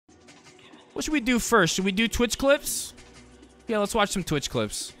What should we do first? Should we do Twitch clips? Yeah, let's watch some Twitch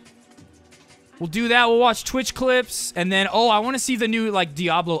clips. We'll do that. We'll watch Twitch clips. And then, oh, I want to see the new, like,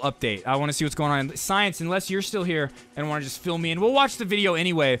 Diablo update. I want to see what's going on. Science, unless you're still here and want to just fill me in. We'll watch the video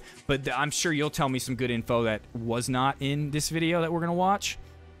anyway, but I'm sure you'll tell me some good info that was not in this video that we're going to watch.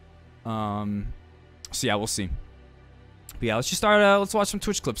 So, yeah, we'll see. But, yeah, let's just start, let's watch some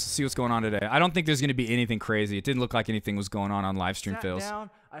Twitch clips and see what's going on today. I don't think there's going to be anything crazy. It didn't look like anything was going on livestream fails.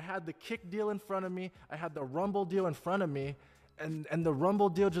 I had the Kick deal in front of me. I had the Rumble deal in front of me. And the Rumble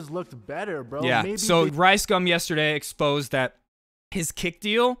deal just looked better, bro. Yeah, Maybe so RiceGum yesterday exposed that his Kick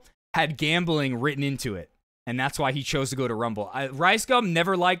deal had gambling written into it. And that's why he chose to go to Rumble. RiceGum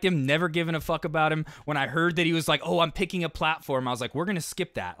never liked him, never given a fuck about him. When I heard that he was like, oh, I'm picking a platform, I was like, we're going to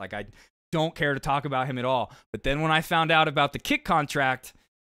skip that. Like, I don't care to talk about him at all. But then when I found out about the Kick contract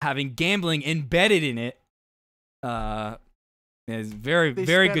having gambling embedded in it, it's very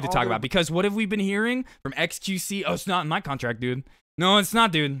good to talk about, because what have we been hearing from XQC? Oh, it's not in my contract, dude. No, it's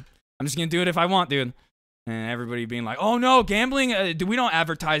not, dude. I'm just gonna do it if I want, dude. And everybody being like, oh no, gambling, we don't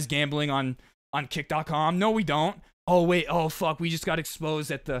advertise gambling on Kick.com. No, we don't. Oh wait, oh fuck, we just got exposed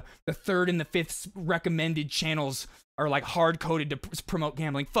that the third and the fifth recommended channels are like hard-coded to promote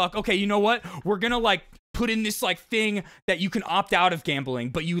gambling. Fuck, okay, you know what? We're gonna like put in this like thing that you can opt out of gambling,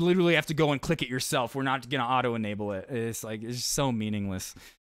 but you literally have to go and click it yourself. We're not gonna auto-enable it. It's like, it's so meaningless.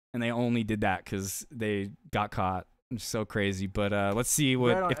 And they only did that because they got caught. It's so crazy. But let's see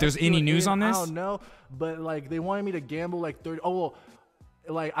what if there's any news on this. I don't know, but like they wanted me to gamble like 30. Oh well,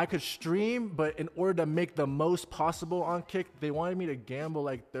 like I could stream, but in order to make the most possible on Kick, they wanted me to gamble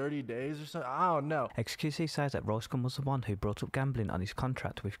like 30 days or something. I don't know. XQC says that RiceGum was the one who brought up gambling on his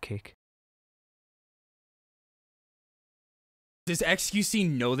contract with Kick. Does XQC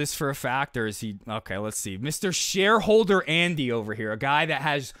know this for a fact, or is he... Okay, let's see. Mr. Shareholder Andy over here, a guy that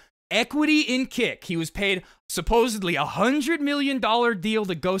has equity in Kick. He was paid supposedly $100 million deal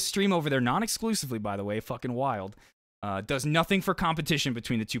to go stream over there, non-exclusively, by the way. Fucking wild. Does nothing for competition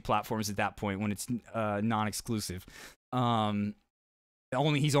between the two platforms at that point when it's non-exclusive.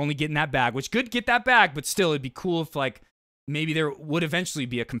 He's only getting that bag, which good, get that bag, but still, it'd be cool if, like, maybe there would eventually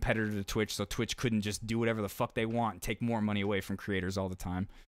be a competitor to Twitch, so Twitch couldn't just do whatever the fuck they want and take more money away from creators all the time.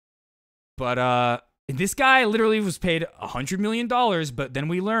 But this guy literally was paid $100 million, but then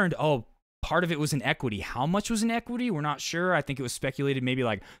we learned, oh, part of it was in equity. How much was in equity? We're not sure. I think it was speculated maybe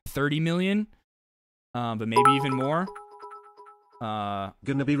like 30 million, but maybe even more.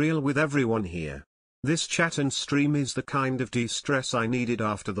 Gonna be real with everyone here. This chat and stream is the kind of de-stress I needed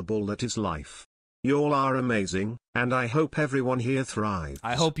after the bull that is life. Y'all are amazing, and I hope everyone here thrives.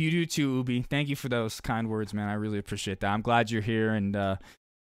 I hope you do too, Ubi. Thank you for those kind words, man. I really appreciate that. I'm glad you're here, and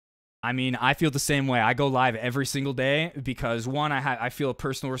I mean, I feel the same way. I go live every single day because, one, I feel a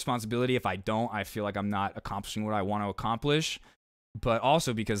personal responsibility. If I don't, I feel like I'm not accomplishing what I want to accomplish. But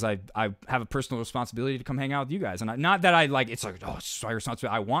also because I have a personal responsibility to come hang out with you guys. And not that I like, it's like, oh, it's my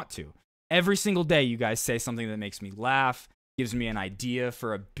responsibility. I want to. Every single day, you guys say something that makes me laugh, gives me an idea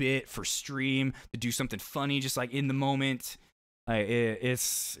for a bit, for stream, to do something funny, just like in the moment.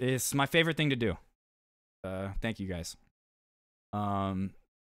 It's my favorite thing to do. Thank you guys.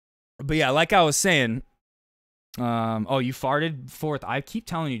 But yeah, like I was saying, oh, you farted forth. I keep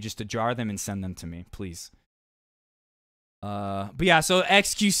telling you just to jar them and send them to me, please. But yeah, so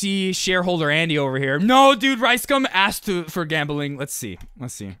XQC shareholder Andy over here. No, dude, RiceGum asked for gambling. Let's see.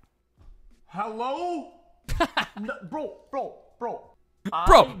 Hello? No, bro. Bro.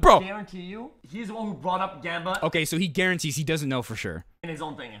 I guarantee you, he's the one who brought up gambling. Okay, so he guarantees he doesn't know for sure. In his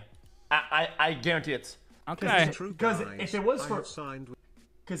own thing. I guarantee it. Okay. Because if it was for...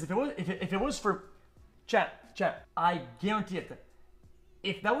 Because if it was for... Chat, I guarantee it.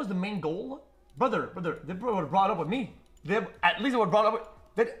 If that was the main goal, brother, they would have brought up with me. At least they would have brought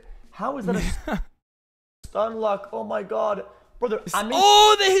up with... How is that a... stun lock? Oh my god. Brother, I mean...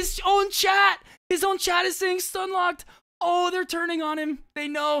 Oh, his own chat is saying stun locked. Oh, they're turning on him. They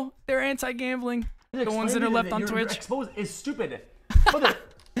know they're anti-gambling. The ones that are left on Twitch. Exposed is stupid. Brother,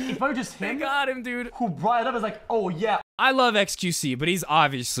 if I were just him... They got him, dude. Who brought it up is like, oh yeah. I love XQC, but he's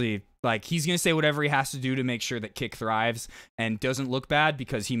obviously... Like, he's going to say whatever he has to do to make sure that Kick thrives and doesn't look bad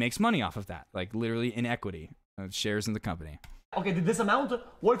because he makes money off of that. Like, literally in equity. Shares in the company. Okay, this amount?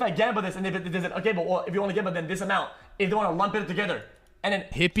 What if I gamble this and if it doesn't... Okay, but well, if you want to gamble, then this amount. If they want to lump it together. And then...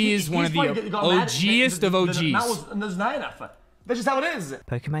 Hippie is one of the OGest of OGs. There's not enough. That's just how it is.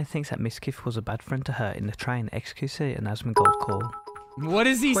 Pokemon thinks that Miskiff was a bad friend to her in the train. XQC and Asmongold call. What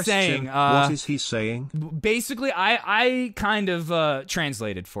is he saying? What is he saying? Basically, I kind of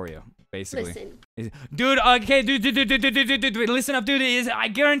translated for you. basically. Listen. Dude, okay, dude, listen up, dude. I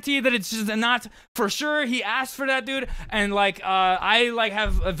guarantee that it's just not for sure. He asked for that, dude, and like, I like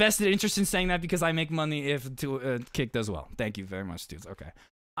have a vested interest in saying that because I make money if Kick does well. Thank you very much, dudes. Okay,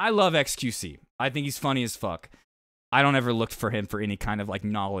 I love XQC. I think he's funny as fuck. I don't ever look for him for any kind of like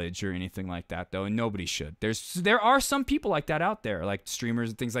knowledge or anything like that though, and nobody should. There are some people like that out there, like streamers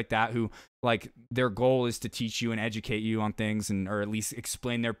and things like that, who like their goal is to teach you and educate you on things, and or at least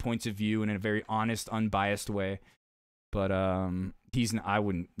explain their points of view in a very honest, unbiased way. But I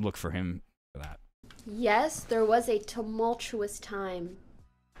wouldn't look for him for that. Yes, there was a tumultuous time,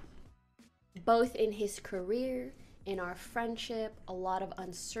 both in his career, in our friendship, a lot of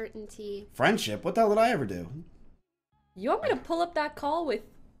uncertainty. Friendship? What the hell did I ever do? You want me to pull up that call with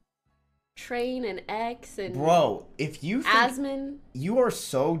Train and X and Bro, if you think Asmon? You are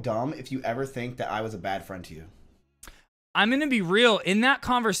so dumb if you ever think that I was a bad friend to you. I'm gonna be real. In that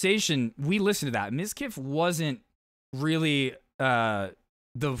conversation, we listened to that. Mizkif wasn't really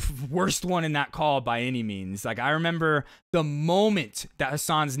the worst one in that call by any means. Like, I remember the moment that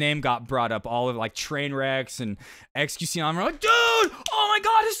Hassan's name got brought up, all of like Trainwrecks and XQC, I'm like, dude, oh my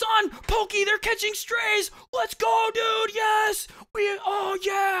god, Hassan, Pokey, they're catching strays. Let's go, dude. Yes, oh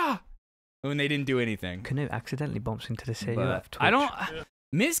yeah. When they didn't do anything. Canute accidentally bumps into the CEO But of Twitch. I don't.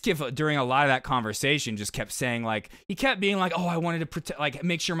 Mizkif during a lot of that conversation just kept saying, like, he kept being like, oh, I wanted to protect, like,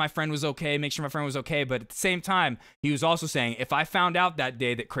 make sure my friend was okay, but at the same time, he was also saying, if I found out that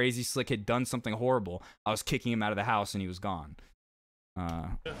day that Crazy Slick had done something horrible, I was kicking him out of the house and he was gone.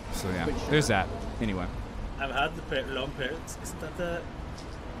 So yeah, there's that. Anyway. I've had the long periods. Isn't that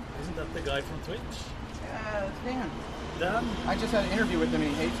the guy from Twitch? Yeah, it's Dan. Dan? I just had an interview with him and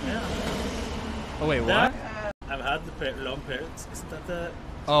he hates me. Yeah. Oh wait, Dan? what? I've had the long periods. Isn't that the...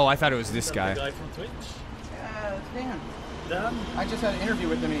 Oh, I thought it was this guy. The guy from Twitch? Yeah, it's Dan. Dan? I just had an interview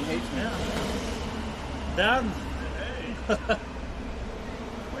with him and he hates me. Yeah. Dan?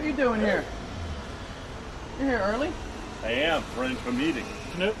 What are you doing here? You're here early? I am, running from meeting.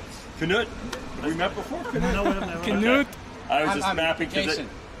 Knut? Knut? Have we met before? No, we have never. Knut? I was just I'm mapping Jason.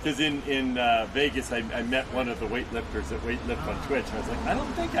 because in Vegas I met one of the weightlifters that weightlift on Twitch, and I was like, I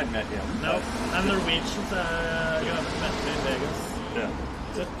don't think I met him. No, I'm Norwegian, so you haven't met me in Vegas. Yeah.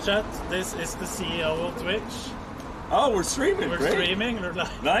 So chat, this is the CEO of Twitch. Oh, we're streaming. We're Great. streaming. We're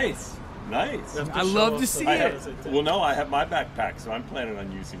live. Nice. I love to see it. Well, no, I have my backpack, so I'm planning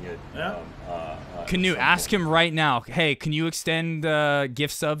on using it. Yeah. Canute, ask him right now. Hey, can you extend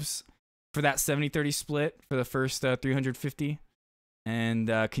gift subs for that 70-30 split for the first 350? And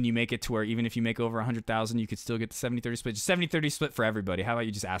can you make it to where even if you make over 100,000, you could still get the 70-30 split? Just 70-30 split for everybody. How about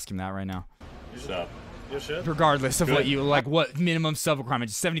you just ask him that right now? You should. Regardless of what you like, what minimum sub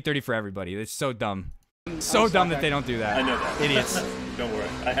requirement, just 70-30 for everybody. It's so dumb. So dumb that they don't do that. I know that. Idiots. Don't worry.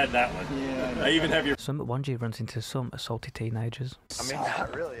 I had that one. Yeah, I even have your... Some 1G runs into some assaulty teenagers. I mean,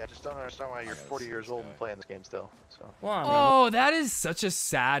 not really. I just don't understand why you're 40 years old and playing this game still. So. Well, I mean, Oh, that is such a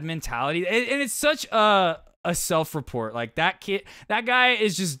sad mentality. And it's such a self-report. Like, that guy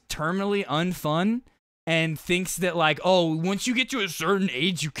is just terminally unfun and thinks that, like, oh, once you get to a certain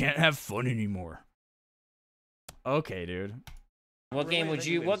age, you can't have fun anymore. Okay, dude. What game do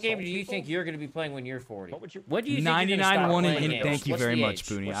you think you're going to be playing when you're 40? What do you think 99 1 and games? thank you What's very the much, age?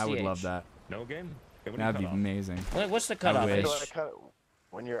 Booney. What's I the would age? love that. No game? That'd be amazing. What's the cutoff I age? wish.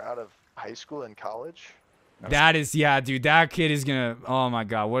 When you're out of high school and college? That is, yeah, dude. That kid is gonna. Oh my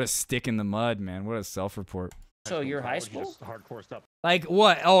god, what a stick in the mud, man. What a self-report. So you're high school? Hardcore stuff. Like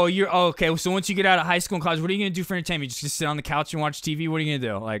what? Oh, okay. So once you get out of high school and college, what are you gonna do for entertainment? Just sit on the couch and watch TV? What are you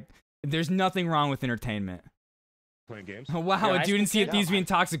gonna do? Like, there's nothing wrong with entertainment. Playing games? Oh, wow, You're a a high dude in school Sea of kid? Thieves being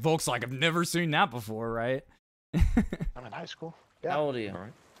toxic. Volk's like, I've never seen that before, right? I'm in high school. Yeah. How old are you? All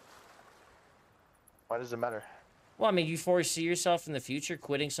right. Why does it matter? Well, I mean, you foresee yourself in the future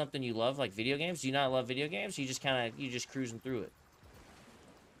quitting something you love, like video games? Do you not love video games? You just cruising through it.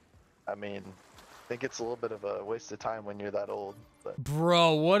 I mean, I think it's a little bit of a waste of time when you're that old. But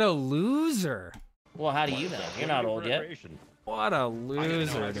Bro, what a loser. Well, how do you know? You're not old yet. What a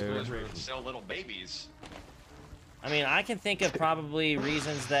loser, dude. Sell little babies. I mean, I can think of probably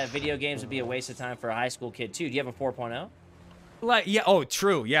reasons that video games would be a waste of time for a high school kid, too. Do you have a 4.0? Like, yeah, oh,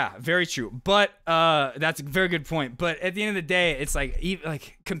 true, yeah, very true. But that's a very good point. But at the end of the day, it's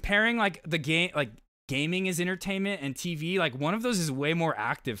like comparing like the game, like gaming is entertainment and TV. Like one of those is way more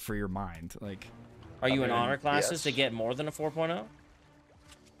active for your mind. Like, Are you in honor classes yes. to get more than a 4.0?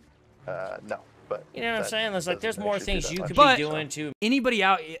 No, but You know what I'm saying? It's like there's more things you could But be doing to. anybody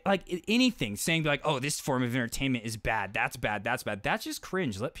out, like anything, saying like, oh, this form of entertainment is bad. That's bad. That's bad. That's just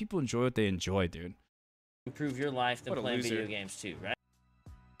cringe. Let people enjoy what they enjoy, dude. Improve your life than What a playing loser. video games too, right?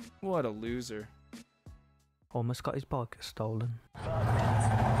 What a loser. Almost got his bike stolen.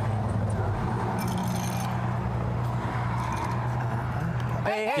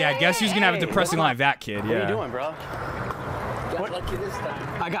 Yeah, I guess who's gonna have a depressing life? That kid. Yeah. What are you doing, bro? Got lucky this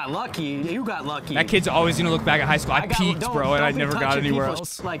time. I got lucky. You got lucky. That kid's always gonna look back at high school. I peaked, bro, and I never got anywhere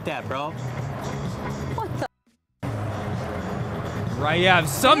else. Like that, bro. Right? Yeah,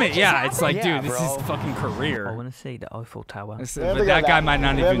 Summit. Yeah, it's like, dude, this is fucking career. I want to see the Eiffel Tower. But that guy might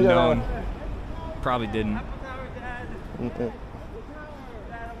not even known. Probably didn't.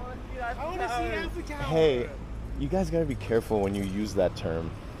 Hey, you guys gotta be careful when you use that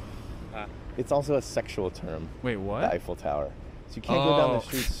term. It's also a sexual term. Wait, what? The Eiffel Tower. So you can't go down the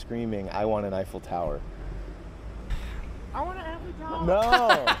street screaming, "I want an Eiffel Tower." I want an Eiffel Tower.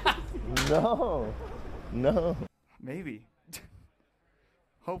 No. No. Maybe.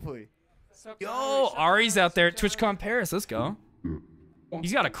 Hopefully. Yo, Ari's out there at TwitchCon Paris. Let's go.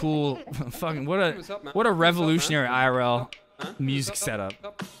 He's got a cool fucking what a revolutionary IRL music setup.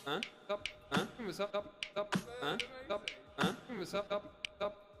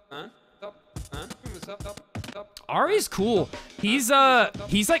 Ari's cool. He's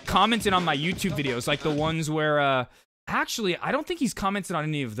like commented on my YouTube videos, like the ones where actually I don't think he's commented on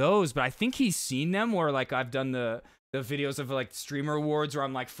any of those, but I think he's seen them where like I've done the videos of like streamer awards where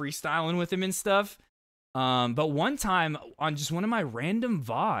I'm like freestyling with him and stuff. But one time on just one of my random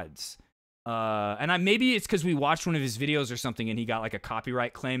VODs, and maybe it's because we watched one of his videos or something and he got like a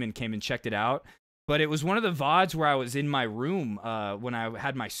copyright claim and came and checked it out. But it was one of the VODs where I was in my room when I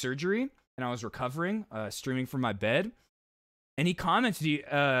had my surgery and I was recovering, streaming from my bed. And he commented,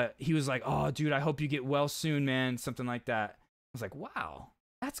 he was like, "Oh, dude, I hope you get well soon, man." Something like that. I was like, "Wow,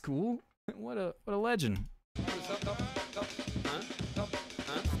 that's cool. What a legend."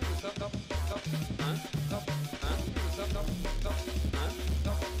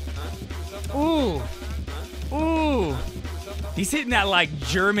 Ooh. Ooh. He's hitting that like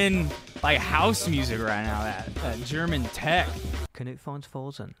German like house music right now, that German tech. Canute finds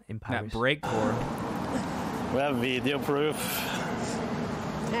Forzen in Paris. That breakcore. We have video proof.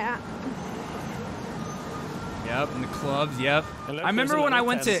 Yeah. Yep, in the clubs. Yep. I remember when I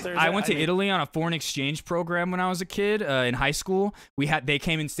went to Italy on a foreign exchange program when I was a kid in high school. They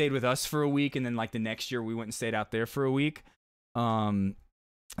came and stayed with us for a week, and then like the next year we went and stayed out there for a week.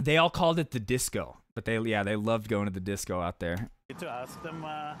 They all called it the disco, but they loved going to the disco out there. To ask them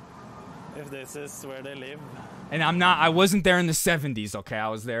if this is where they live. And I wasn't there in the 70s, okay? I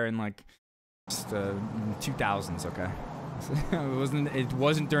was there in like just 2000s, okay? It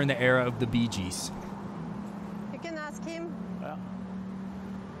wasn't during the era of the Bee Gees. You can ask him. Yeah.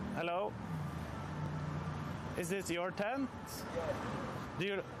 Hello. Is this your tent?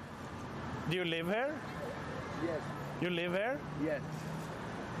 Yes. Do you live here? Yes. You live here? Yes.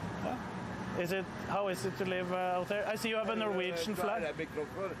 Yeah. How is it to live out there? I see you have a Norwegian flag. With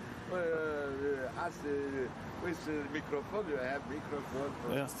microphone, you have microphone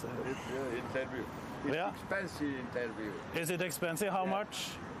for yes. Interview. It's expensive interview. Is it expensive? How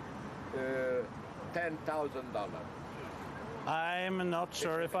much? $10,000. I'm not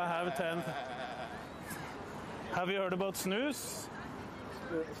sure if I have 10. Have you heard about snus?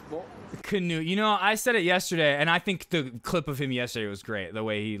 Canute. You know, I said it yesterday, and I think the clip of him yesterday was great, the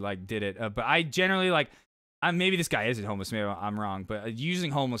way he like did it. But I generally like, maybe this guy isn't homeless, maybe I'm wrong, but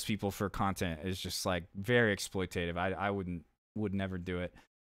using homeless people for content is just like very exploitative. I would never do it.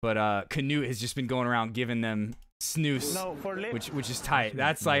 But Canute has just been going around giving them snus, which is tight.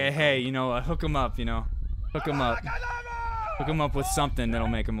 That's like, hey, you know, hook him up, you know, hook him up with something that'll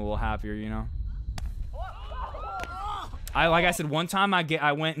make him a little happier, you know. Like I said, one time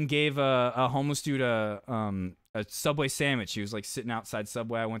I went and gave a homeless dude a Subway sandwich. He was like sitting outside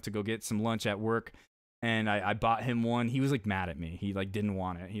Subway. I went to go get some lunch at work, and I bought him one. He was like mad at me. He like didn't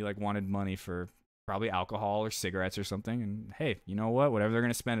want it. He like wanted money for probably alcohol or cigarettes or something. And hey, you know what? Whatever they're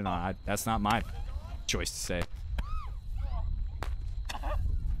gonna spend it on, that's not my choice to say.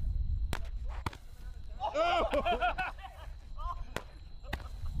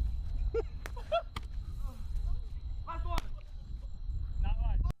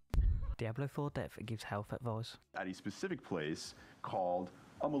 Diablo 4 Death gives health advice. At a specific place called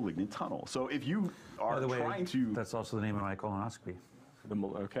a malignant tunnel. So if you are trying to... That's also the name of my colonoscopy.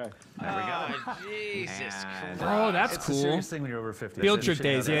 Okay. There we go. Oh, Jesus Christ. Oh, that's it's cool. It's a serious thing when you're over 50. Field trip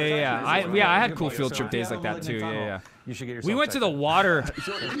days, yeah. I had cool field trip days like that too, yeah. You should get yourself we went to the water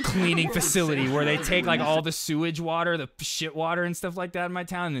cleaning facility where they take like all the sewage water, the shit water and stuff like that in my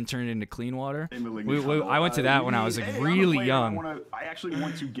town and then turn it into clean water. I went to that when I was like really young. I actually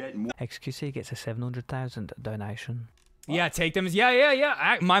want to get more. XQC gets a 700,000 donation. Yeah, take them.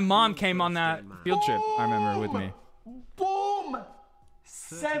 Yeah. My mom came on that field trip. I remember with me. Boom!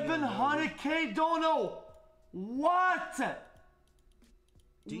 700K dono. What?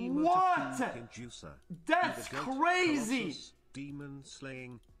 What? That's crazy. Demon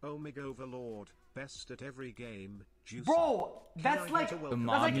slaying, Omega Overlord, best at every game. Juicer. Bro, that's like the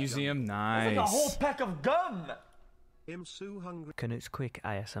Mob Museum. Nice. That's like a whole pack of gum. Canute's quick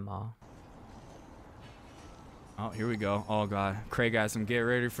ASMR. Oh, here we go. Oh god, Craigasm. Get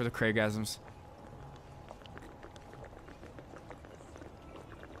ready for the Craigasms.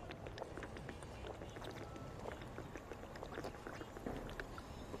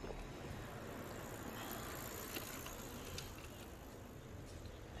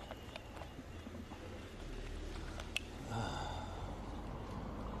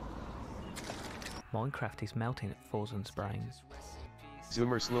 Minecraft is melting at Forzen's brain.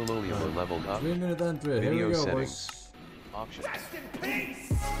 Zoomer slowly leveled up. 3 minute entry. Here we go, boys. Options.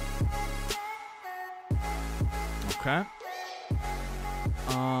 Okay.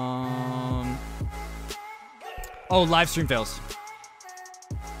 Oh, live stream fails.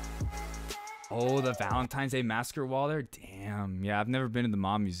 Oh, the Valentine's Day massacre wall there. Damn. Yeah, I've never been to the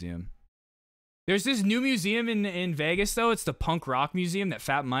Mob Museum. There's this new museum in Vegas though. It's the Punk Rock Museum that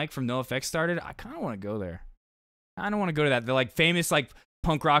Fat Mike from NoFX started. I kind of want to go there. I don't want to go to that. They're like famous like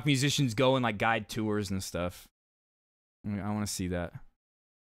punk rock musicians go and like guide tours and stuff. I want to see that.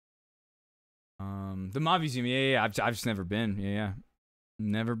 The Mob Museum, yeah. I've just never been. Yeah.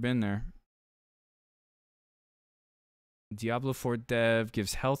 Never been there. Diablo 4 dev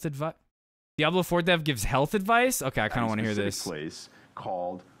gives health advice. Diablo 4 dev gives health advice? Okay, I kind of want to hear this. Place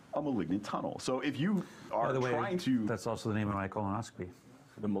called a malignant tunnel. So if you are trying to... That's also the name of my colonoscopy.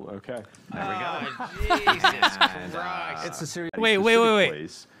 Okay. There we go. Jesus Christ. It's a serious... Wait.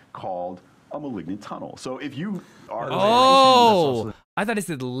 Place called a malignant tunnel. So if you are... Oh! I thought it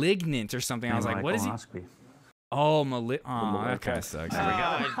said lignant or something. I was like, what is he... Oh, that kind of sucks. There we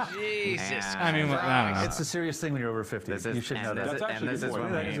go. Jesus. I mean, I don't know. It's a serious thing when you're over 50. You should know that. That's actually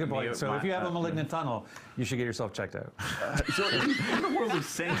a good point. So if you have a malignant tunnel, you should get yourself checked out. So in the world of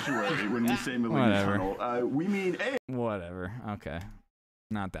sanctuary, when we say malignant tunnel, we mean a... Whatever. Okay.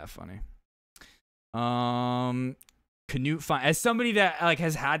 Not that funny. Canute fine. As somebody that like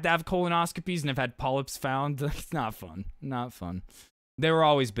has had to have colonoscopies and have had polyps found, it's not fun. Not fun. They were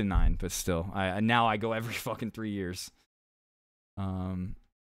always benign, but still, now I go every fucking 3 years. I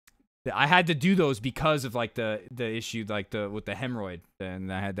had to do those because of like the issue like with the hemorrhoid,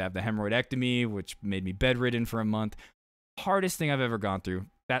 and I had to have the hemorrhoidectomy, which made me bedridden for a month. Hardest thing I've ever gone through.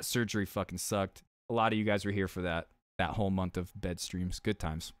 That surgery fucking sucked. A lot of you guys were here for that whole month of bed streams. Good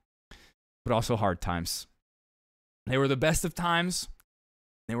times, but also hard times. They were the best of times.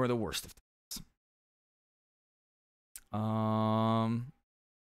 They were the worst of times.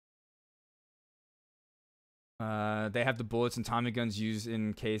 They have the bullets and Tommy guns used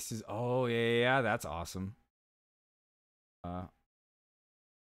in cases. Oh yeah, that's awesome.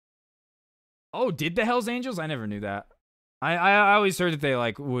 Oh, did the Hells Angels? I never knew that. I always heard that they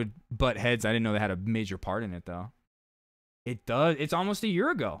like would butt heads. I didn't know they had a major part in it though. It does. It's almost a year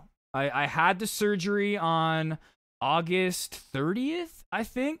ago. I had the surgery on August 30th, I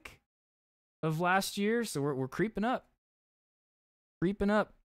think, of last year. So we're creeping up.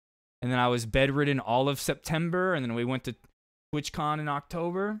 And then I was bedridden all of September, and then we went to TwitchCon in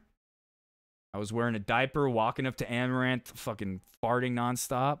October. I was wearing a diaper, walking up to Amaranth, fucking farting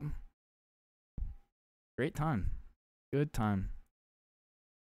nonstop. Great time. Good time.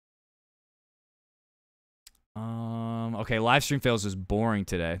 Okay, live stream fails is boring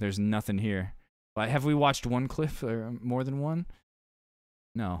today. There's nothing here. Have we watched one clip or more than one?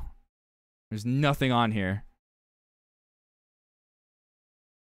 No. There's nothing on here.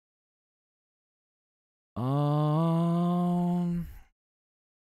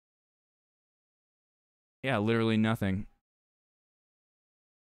 Yeah, literally nothing.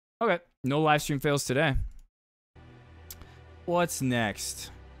 Okay, no live stream fails today. What's next?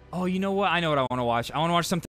 Oh, you know what? I know what I want to watch. I want to watch something